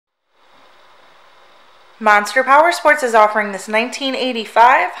Monster Powersports is offering this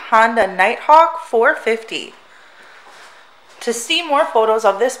 1985 Honda Nighthawk 450. To see more photos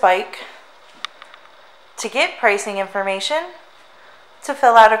of this bike, to get pricing information, to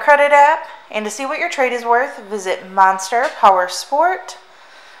fill out a credit app, and to see what your trade is worth, visit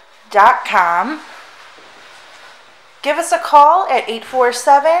monsterpowersport.com. Give us a call at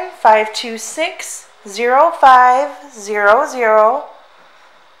 847-526-0500.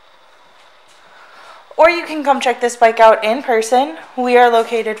 Or you can come check this bike out in person. We are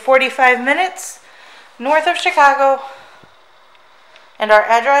located 45 minutes north of Chicago. And our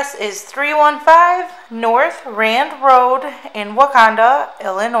address is 315 North Rand Road in Wauconda,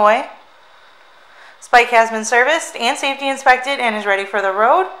 Illinois. This bike has been serviced and safety inspected and is ready for the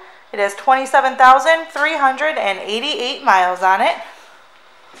road. It has 27,388 miles on it.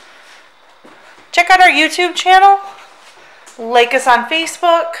 Check out our YouTube channel. Like us on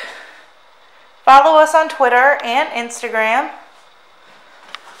Facebook. Follow us on Twitter and Instagram.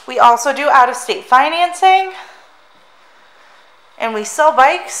 We also do out-of-state financing. And we sell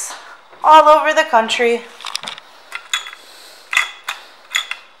bikes all over the country.